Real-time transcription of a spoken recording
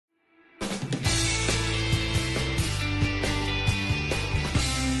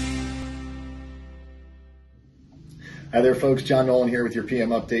Hi there, folks. John Nolan here with your PM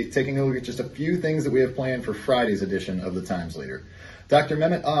update, taking a look at just a few things that we have planned for Friday's edition of the Times Leader. Dr.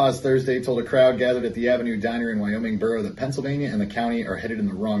 Mehmet Oz Thursday told a crowd gathered at the Avenue Diner in Wyoming Borough that Pennsylvania and the county are headed in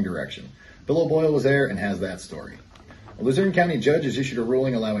the wrong direction. Bill O'Boyle was there and has that story. A Luzerne County judge has issued a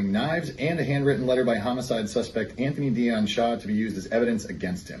ruling allowing knives and a handwritten letter by homicide suspect Anthony Dion Shaw to be used as evidence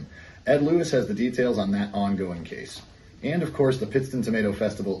against him. Ed Lewis has the details on that ongoing case. And, of course, the Pittston Tomato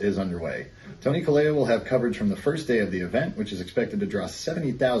Festival is underway. Tony Kalea will have coverage from the first day of the event, which is expected to draw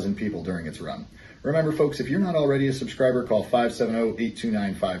 70,000 people during its run. Remember, folks, if you're not already a subscriber, call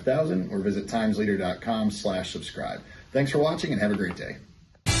 570-829-5000 or visit timesleader.com/subscribe. Thanks for watching and have a great day.